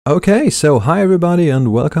Okay, so hi everybody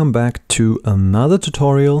and welcome back to another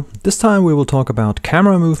tutorial. This time we will talk about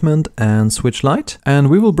camera movement and Switchlight, and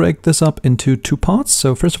we will break this up into two parts.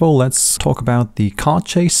 So first of all, let's talk about the car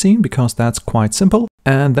chase scene because that's quite simple.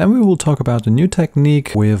 And then we will talk about a new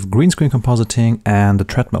technique with green screen compositing and the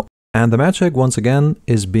treadmill. And the magic once again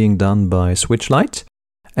is being done by Switchlight.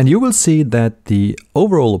 And you will see that the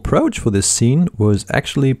overall approach for this scene was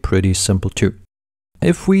actually pretty simple too.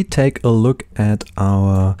 If we take a look at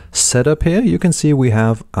our setup here, you can see we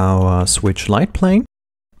have our Switchlight plane,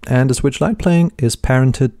 and the Switchlight plane is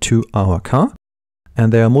parented to our car.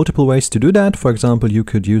 And there are multiple ways to do that. For example, you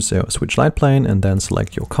could use a Switchlight plane and then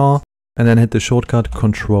select your car, and then hit the shortcut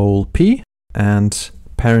Control P and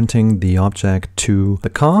parenting the object to the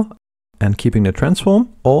car and keeping the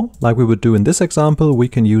transform. Or, like we would do in this example, we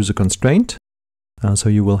can use a constraint. So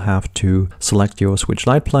you will have to select your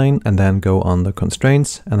Switchlight plane and then go on the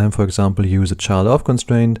constraints, and then for example use a child of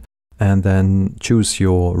constraint and then choose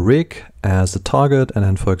your rig as the target and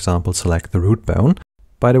then for example select the root bone.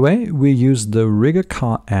 By the way, we use the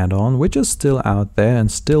Rigacar-Addon, which is still out there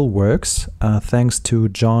and still works thanks to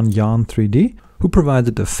JeanYan 3D, who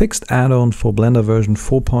provided a fixed add-on for Blender version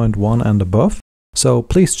 4.1 and above. So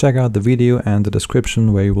please check out the video and the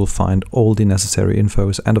description where you will find all the necessary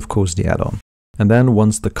infos and of course the add-on. And then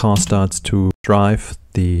once the car starts to drive,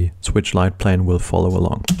 the Switchlight plane will follow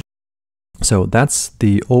along. So that's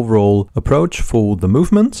the overall approach for the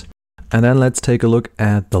movement. And then let's take a look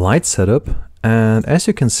at the light setup. And as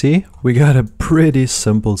you can see, we got a pretty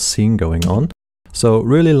simple scene going on. So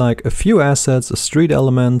really like a few assets, a street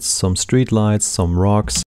elements, some street lights, some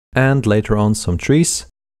rocks, and later on some trees.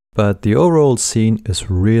 But the overall scene is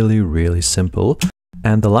really simple.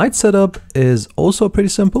 And the light setup is also pretty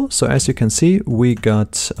simple. So as you can see, we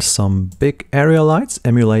got some big area lights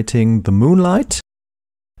emulating the moonlight.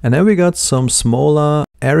 And then we got some smaller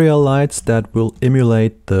area lights that will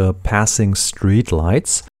emulate the passing street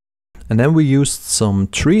lights. And then we used some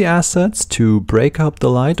tree assets to break up the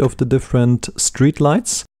light of the different street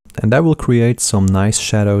lights. And that will create some nice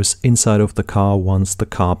shadows inside of the car once the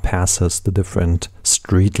car passes the different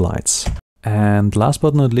street lights. And last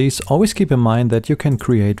but not least, always keep in mind that you can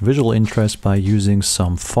create visual interest by using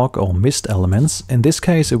some fog or mist elements. In this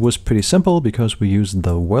case, it was pretty simple because we used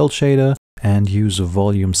the world shader and use a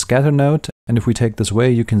volume scatter node. And if we take this away,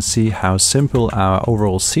 you can see how simple our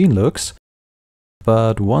overall scene looks.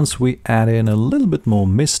 But once we add in a little bit more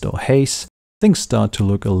mist or haze, things start to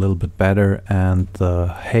look a little bit better, and the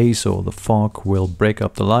haze or the fog will break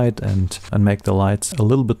up the light and make the lights a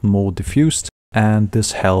little bit more diffused. And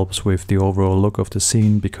this helps with the overall look of the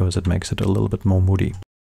scene because it makes it a little bit more moody.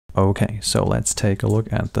 Okay, so let's take a look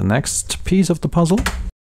at the next piece of the puzzle.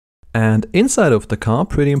 And inside of the car,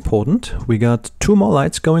 pretty important, we got two more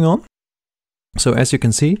lights going on. So as you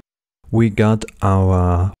can see, we got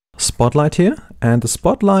our spotlight here, and the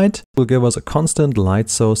spotlight will give us a constant light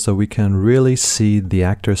source so we can really see the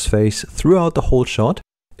actor's face throughout the whole shot.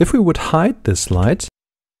 If we would hide this light,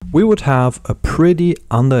 we would have a pretty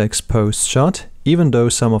underexposed shot. Even though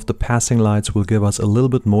some of the passing lights will give us a little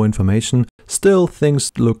bit more information, still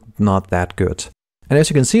things look not that good. And as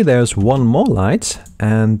you can see, there's one more light,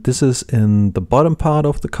 and this is in the bottom part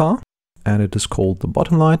of the car, and it is called the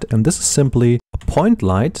bottom light. And this is simply a point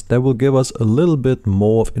light that will give us a little bit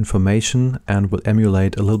more of information and will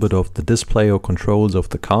emulate a little bit of the display or controls of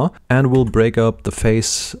the car, and will break up the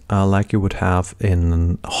face like you would have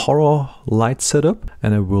in a horror light setup,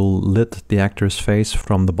 and it will lit the actor's face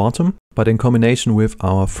from the bottom. But in combination with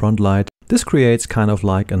our front light, this creates kind of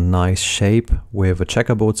like a nice shape with a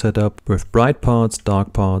checkerboard setup with bright parts,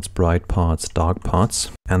 dark parts, bright parts, dark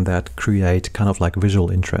parts, and that create kind of like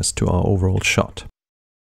visual interest to our overall shot.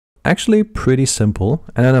 Actually pretty simple.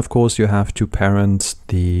 And then of course you have to parent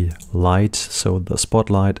the light, so the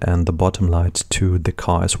spotlight and the bottom light, to the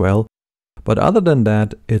car as well. But other than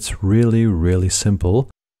that, it's really simple,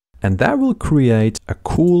 and that will create a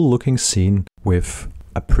cool looking scene with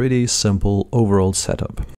a pretty simple overall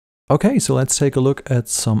setup. Okay, so let's take a look at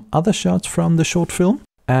some other shots from the short film.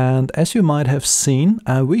 And as you might have seen,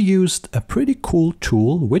 we used a pretty cool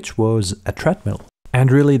tool, which was a treadmill.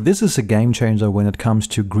 And really, this is a game changer when it comes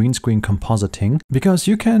to green screen compositing, because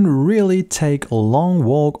you can really take a long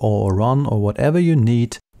walk or a run or whatever you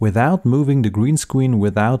need without moving the green screen,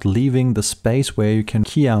 without leaving the space where you can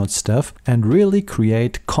key out stuff, and really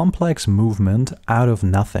create complex movement out of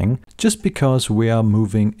nothing just because we are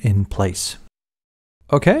moving in place.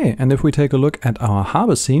 Okay, and if we take a look at our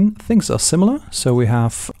Harb Scene, things are similar. So we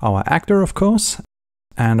have our actor, of course,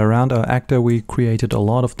 And around our actor, we created a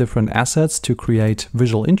lot of different assets to create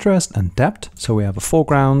visual interest and depth. So we have a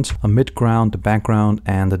foreground, a midground, a background,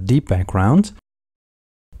 and a deep background.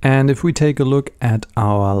 And if we take a look at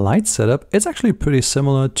our light setup, it's actually pretty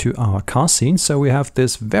similar to our car scene. So we have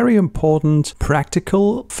this very important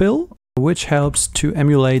practical fill, which helps to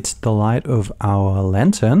emulate the light of our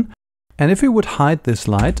lantern. And if we would hide this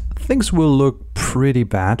light, things will look pretty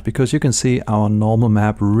bad because you can see our normal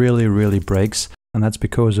map really breaks. And that's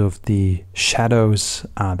because of the shadows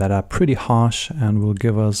that are pretty harsh and will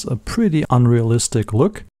give us a pretty unrealistic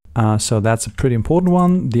look. So that's a pretty important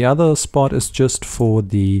one. The other spot is just for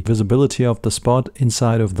the visibility of the spot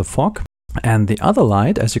inside of the fog. And the other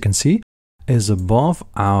light, as you can see, is above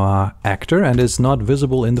our actor and is not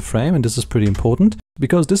visible in the frame. And this is pretty important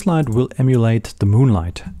because this light will emulate the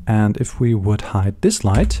moonlight. And if we would hide this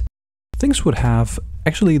light, things would have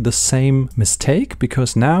actually the same mistake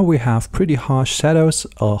because now we have pretty harsh shadows,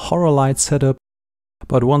 a horror light setup.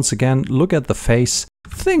 But once again, look at the face.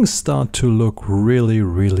 Things start to look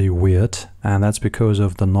really weird, and that's because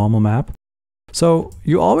of the normal map. So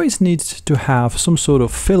you always need to have some sort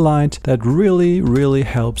of fill light that really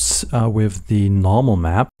helps with the normal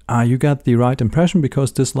map. You get the right impression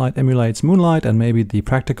because this light emulates moonlight and maybe the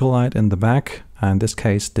practical light in the back, in this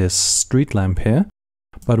case this street lamp here.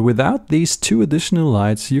 But without these two additional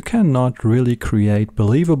lights, you cannot really create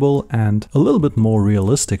believable and a little bit more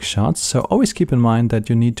realistic shots. So always keep in mind that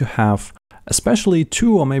you need to have especially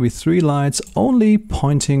 2 or maybe 3 lights only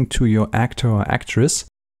pointing to your actor or actress.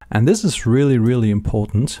 And this is really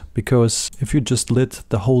important because if you just lit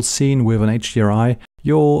the whole scene with an HDRI,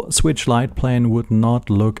 your switch light plane would not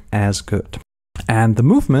look as good. And the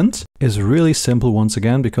movement is really simple once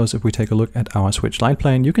again, because if we take a look at our switch light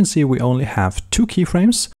plane, you can see we only have 2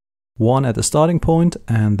 keyframes, one at the starting point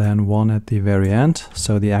and then one at the very end.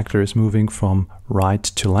 So the actor is moving from right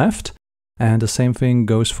to left. And the same thing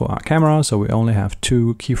goes for our camera. So we only have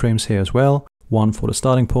 2 keyframes here as well, one for the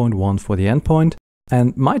starting point, one for the end point.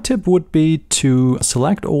 And my tip would be to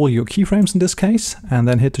select all your keyframes in this case and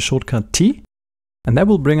then hit the shortcut T. And that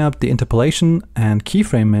will bring up the interpolation and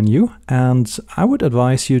keyframe menu. And I would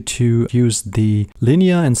advise you to use the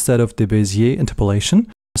linear instead of the Bezier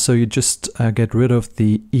interpolation. So you just get rid of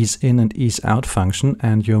the ease in and ease out function,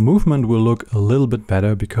 and your movement will look a little bit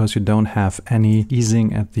better because you don't have any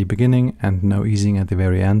easing at the beginning and no easing at the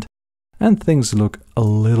very end. And things look a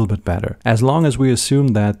little bit better, as long as we assume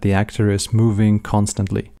that the actor is moving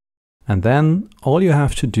constantly. And then all you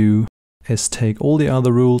have to do is take all the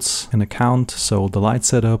other rules in account, so the light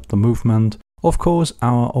setup, the movement, of course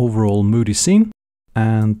our overall moody scene,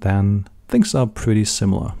 and then things are pretty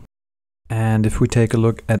similar. And if we take a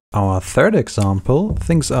look at our third example,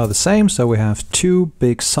 things are the same. So we have 2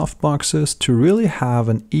 big softboxes to really have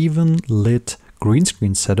an even lit green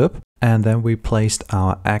screen setup. And then we placed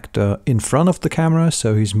our actor in front of the camera,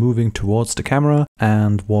 so he's moving towards the camera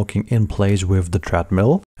and walking in place with the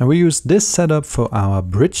treadmill. And we use this setup for our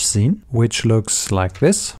bridge scene, which looks like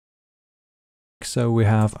this. So we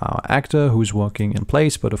have our actor who's walking in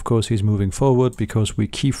place, but of course he's moving forward because we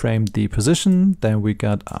keyframed the position. Then we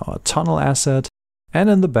got our tunnel asset. And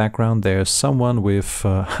in the background there's someone with,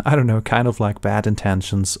 I don't know, kind of like bad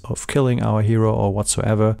intentions of killing our hero or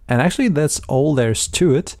whatsoever. And actually that's all there's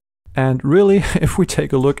to it. And really, if we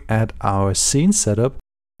take a look at our scene setup,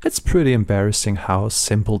 it's pretty embarrassing how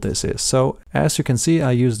simple this is. So as you can see,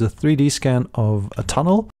 I used a 3D scan of a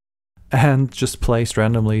tunnel and just placed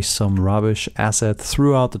randomly some rubbish asset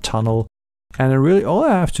throughout the tunnel. And then really all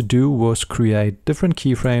I have to do was create different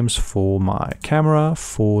keyframes for my camera,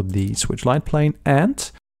 for the switch light plane,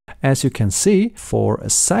 and as you can see, for a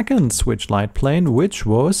second switch light plane, which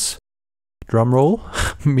was, drumroll,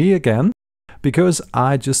 me again. Because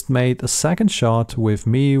I just made a second shot with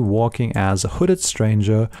me walking as a hooded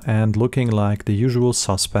stranger and looking like the usual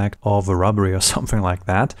suspect of a robbery or something like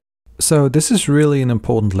that. So this is really an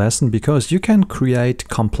important lesson because you can create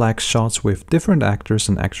complex shots with different actors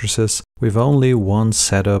and actresses with only one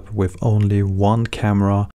setup, with only one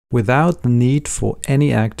camera, without the need for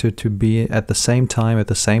any actor to be at the same time at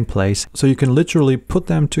the same place. So you can literally put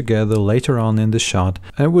them together later on in the shot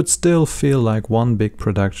and it would still feel like one big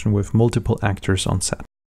production with multiple actors on set.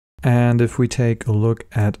 And if we take a look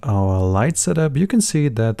at our light setup, you can see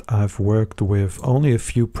that I've worked with only a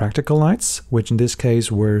few practical lights, which in this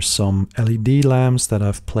case were some LED lamps that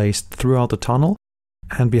I've placed throughout the tunnel.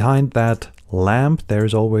 And behind that lamp there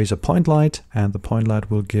is always a point light, and the point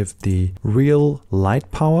light will give the real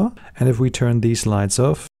light power. And if we turn these lights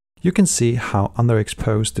off, you can see how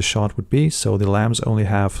underexposed the shot would be. So the lamps only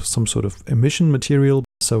have some sort of emission material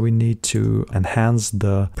So we need to enhance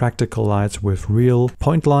the practical lights with real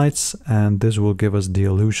point lights, and this will give us the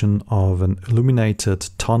illusion of an illuminated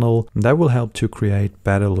tunnel that will help to create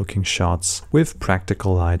better looking shots with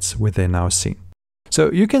practical lights within our scene.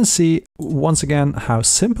 So you can see once again how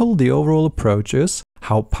simple the overall approach is,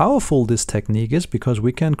 how powerful this technique is, because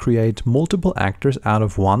we can create multiple actors out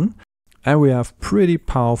of one. And we have pretty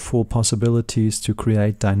powerful possibilities to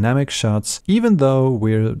create dynamic shots, even though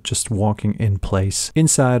we're just walking in place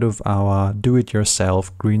inside of our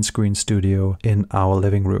do-it-yourself green screen studio in our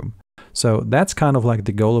living room. So that's kind of like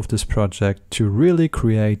the goal of this project, to really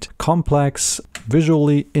create complex,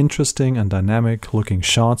 visually interesting and dynamic looking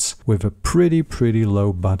shots with a pretty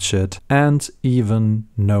low budget and even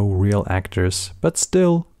no real actors, but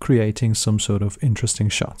still creating some sort of interesting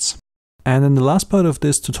shots. And in the last part of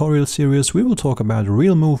this tutorial series, we will talk about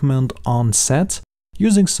real movement on set,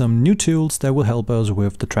 using some new tools that will help us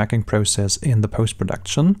with the tracking process in the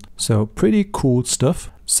post-production. So pretty cool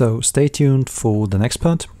stuff. So stay tuned for the next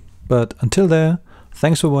part. But until there,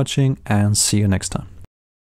 thanks for watching and see you next time.